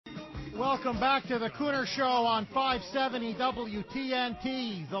Welcome back to the Kuhner Show on 570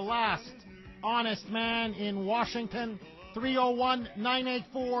 WTNT, the last honest man in Washington.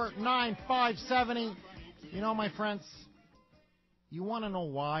 301-984-9570. You know, my friends, you want to know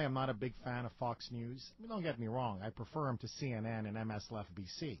why I'm not a big fan of Fox News? I mean, don't get me wrong. I prefer them to CNN and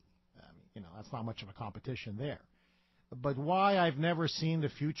MSNBC. That's not much of a competition there. But why I've never seen the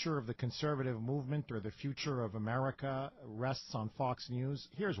future of the conservative movement or the future of America rests on Fox News,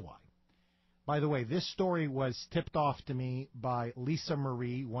 here's why. By the way, this story was tipped off to me by Lisa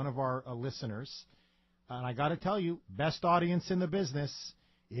Marie, one of our listeners. And I got to tell you, best audience in the business.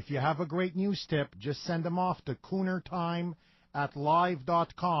 If you have a great news tip, just send them off to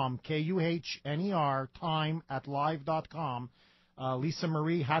KuhnerTime@live.com, KUHNER, time@live.com. Lisa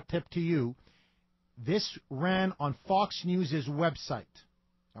Marie, hat tip to you. This ran on Fox News' website,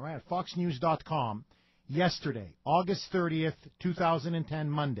 all right, at foxnews.com, yesterday, August 30th, 2010,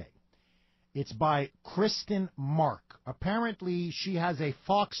 Monday. It's by Kristen Mark. Apparently, she has a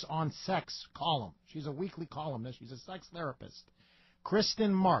Fox on Sex column. She's a weekly columnist. She's a sex therapist.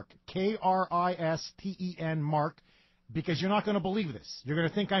 Kristen Mark, Kristen Mark, because you're not going to believe this. You're going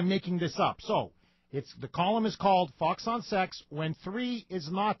to think I'm making this up. So, the column is called Fox on Sex, When Three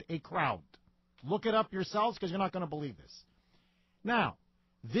is Not a Crowd. Look it up yourselves because you're not going to believe this. Now,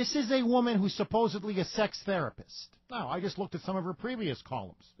 this is a woman who's supposedly a sex therapist. Now, I just looked at some of her previous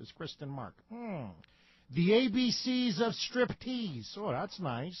columns. This Kristen Mark. The ABCs of striptease. Oh, that's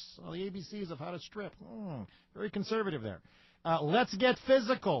nice. Well, the ABCs of how to strip. Very conservative there. Let's get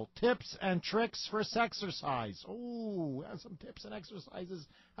physical. Tips and tricks for sexercise. Oh, some tips and exercises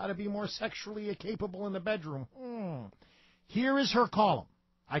how to be more sexually capable in the bedroom. Here is her column.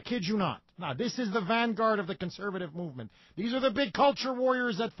 I kid you not. Now, this is the vanguard of the conservative movement. These are the big culture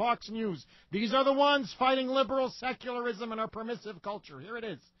warriors at Fox News. These are the ones fighting liberal secularism and our permissive culture. Here it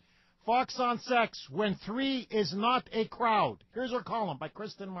is. Fox on Sex, When Three is Not a Crowd. Here's her column by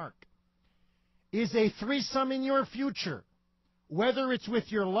Kristen Mark. Is a threesome in your future? Whether it's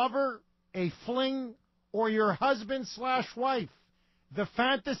with your lover, a fling, or your husband/wife, the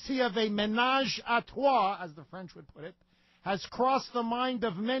fantasy of a ménage à trois, as the French would put it, has crossed the mind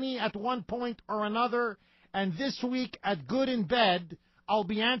of many at one point or another, and this week at Good in Bed, I'll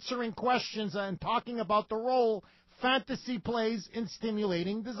be answering questions and talking about the role fantasy plays in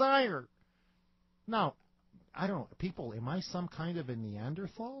stimulating desire. Now, I don't know, people, am I some kind of a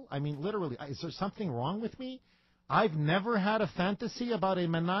Neanderthal? I mean, literally, is there something wrong with me? I've never had a fantasy about a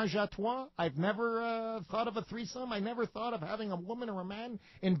ménage à trois. I've never thought of a threesome. I never thought of having a woman or a man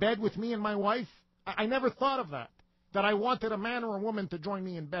in bed with me and my wife. I never thought of that I wanted a man or a woman to join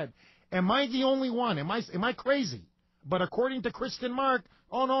me in bed. Am I the only one? Am I crazy? But according to Kristen Mark,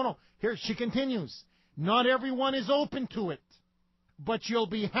 oh, no. Here she continues. Not everyone is open to it, but you'll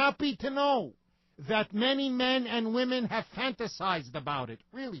be happy to know that many men and women have fantasized about it.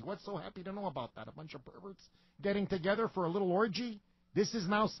 Really, what's so happy to know about that? A bunch of perverts getting together for a little orgy? This is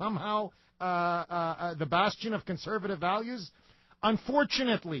now somehow the bastion of conservative values?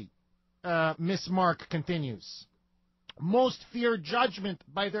 Unfortunately, Miss Mark continues, most fear judgment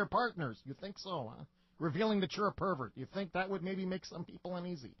by their partners. You think so, huh? Revealing that you're a pervert. You think that would maybe make some people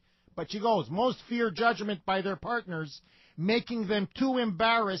uneasy. But she goes, most fear judgment by their partners, making them too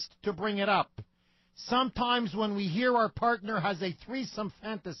embarrassed to bring it up. Sometimes when we hear our partner has a threesome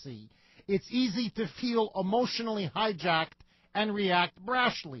fantasy, it's easy to feel emotionally hijacked and react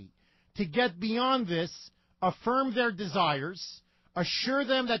brashly. To get beyond this, affirm their desires, assure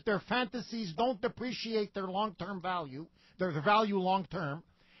them that their fantasies don't depreciate their long-term value, their value long-term,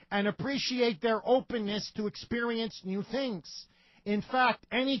 and appreciate their openness to experience new things. In fact,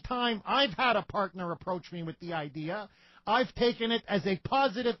 any time I've had a partner approach me with the idea, I've taken it as a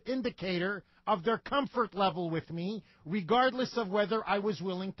positive indicator of their comfort level with me, regardless of whether I was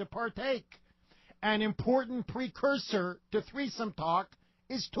willing to partake. An important precursor to threesome talk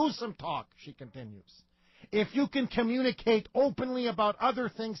is twosome talk, she continues. If you can communicate openly about other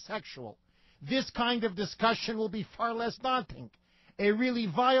things sexual, this kind of discussion will be far less daunting. A really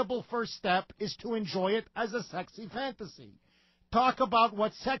viable first step is to enjoy it as a sexy fantasy. Talk about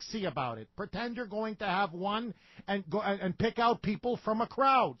what's sexy about it. Pretend you're going to have one and go and pick out people from a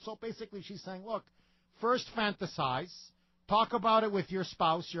crowd. So basically she's saying, look, first fantasize, talk about it with your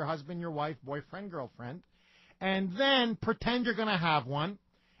spouse, your husband, your wife, boyfriend, girlfriend, and then pretend you're going to have one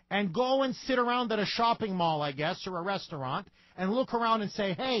and go and sit around at a shopping mall, I guess, or a restaurant and look around and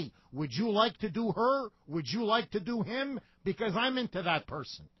say, hey, would you like to do her? Would you like to do him? Because I'm into that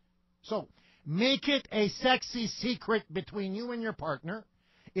person. So make it a sexy secret between you and your partner.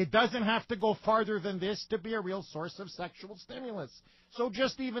 It doesn't have to go farther than this to be a real source of sexual stimulus. So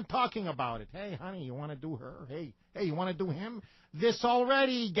just even talking about it, hey, honey, you want to do her? Hey, you want to do him? This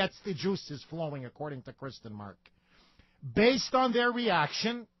already gets the juices flowing, according to Kristen Mark. Based on their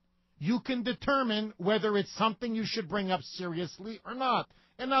reaction, you can determine whether it's something you should bring up seriously or not.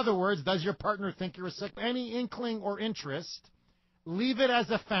 In other words, does your partner think you're a sick? Any inkling or interest, leave it as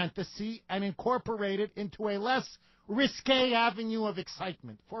a fantasy and incorporate it into a less risque avenue of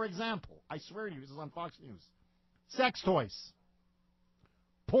excitement. For example, I swear to you, this is on Fox News, sex toys,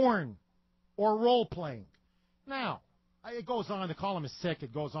 porn, or role-playing. Now, it goes on, the column is sick,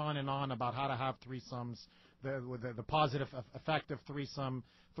 it goes on and on about how to have threesomes, the positive effect of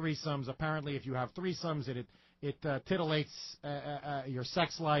threesomes. Apparently, if you have threesomes, it titillates your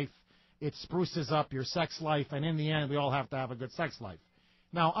sex life, it spruces up your sex life, and in the end, we all have to have a good sex life.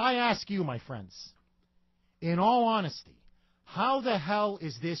 Now, I ask you, my friends, in all honesty, how the hell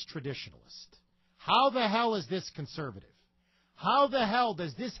is this traditionalist? How the hell is this conservative? How the hell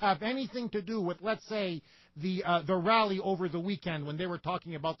does this have anything to do with, let's say, the rally over the weekend when they were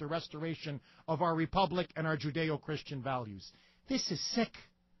talking about the restoration of our republic and our Judeo-Christian values? This is sick.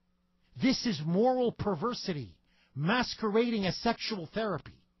 This is moral perversity masquerading as sexual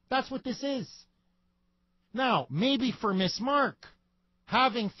therapy. That's what this is. Now, maybe for Miss Mark,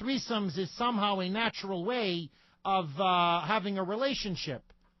 having threesomes is somehow a natural way of having a relationship.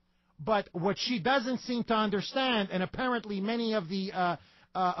 But what she doesn't seem to understand, and apparently many of the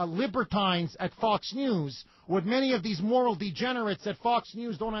libertines at Fox News, what many of these moral degenerates at Fox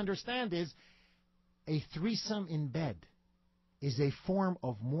News don't understand is a threesome in bed is a form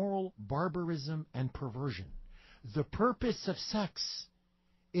of moral barbarism and perversion. The purpose of sex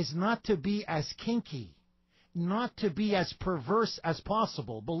is not to be as kinky, not to be as perverse as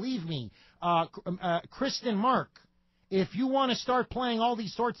possible. Believe me, Kristen Mark, if you want to start playing all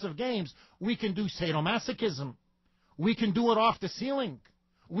these sorts of games, we can do sadomasochism. We can do it off the ceiling.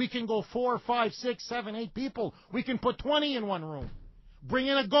 We can go 4, 5, 6, 7, 8 people. We can put 20 in one room. Bring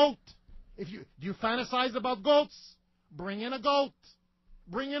in a goat. Do you fantasize about goats? Bring in a goat.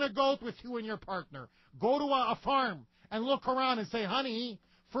 Bring in a goat with you and your partner. Go to a farm and look around and say, honey,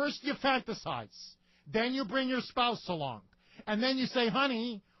 first you fantasize. Then you bring your spouse along. And then you say,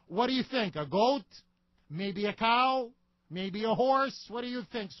 honey, what do you think? A goat? Maybe a cow? Maybe a horse? What do you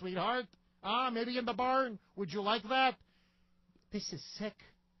think, sweetheart? Maybe in the barn? Would you like that? This is sick.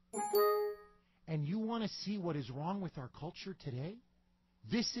 And you want to see what is wrong with our culture today?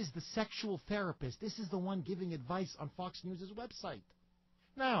 This is the sexual therapist. This is the one giving advice on Fox News' website.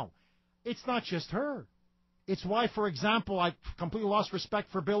 Now, it's not just her. It's why, for example, I completely lost respect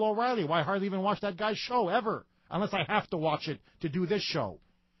for Bill O'Reilly, why I hardly even watch that guy's show ever, unless I have to watch it to do this show.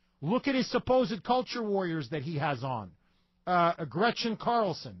 Look at his supposed culture warriors that he has on. Gretchen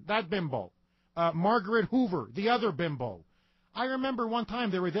Carlson, that bimbo. Margaret Hoover, the other bimbo. I remember one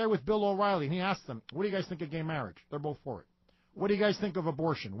time they were there with Bill O'Reilly, and he asked them, what do you guys think of gay marriage? They're both for it. What do you guys think of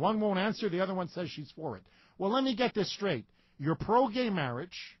abortion? One won't answer, the other one says she's for it. Well, let me get this straight. You're pro-gay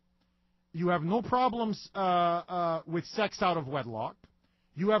marriage. You have no problems with sex out of wedlock.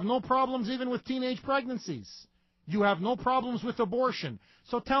 You have no problems even with teenage pregnancies. You have no problems with abortion.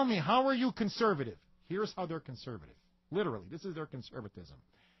 So tell me, how are you conservative? Here's how they're conservative. Literally, this is their conservatism.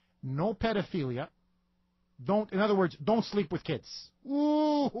 No pedophilia. In other words, don't sleep with kids.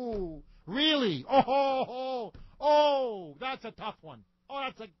 Ooh, really? Oh, that's a tough one. Oh,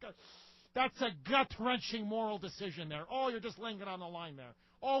 that's a gut-wrenching moral decision there. Oh, you're just laying it on the line there.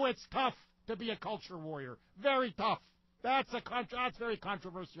 Oh, it's tough to be a culture warrior. Very tough. That's very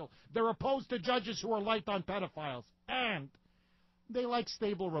controversial. They're opposed to judges who are light on pedophiles. And they like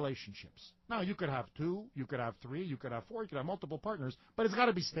stable relationships. Now, you could have 2, you could have 3, you could have 4, you could have multiple partners, but it's got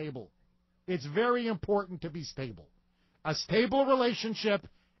to be stable. It's very important to be stable. A stable relationship,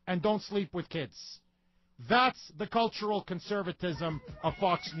 and don't sleep with kids. That's the cultural conservatism of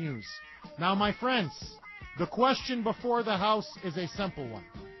Fox News. Now, my friends, the question before the House is a simple one.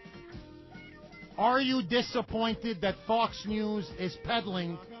 Are you disappointed that Fox News is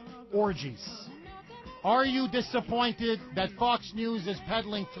peddling orgies? Are you disappointed that Fox News is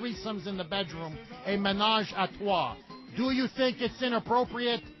peddling threesomes in the bedroom, a ménage à trois? Do you think it's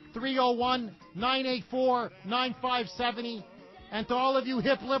inappropriate? 301-984-9570. And to all of you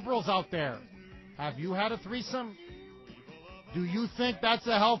hip liberals out there, have you had a threesome? Do you think that's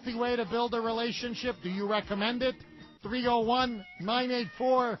a healthy way to build a relationship? Do you recommend it?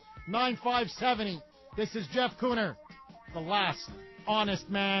 301-984-9570. This is Jeff Kuhner, the last honest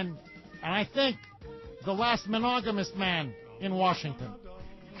man, and I think the last monogamous man in Washington.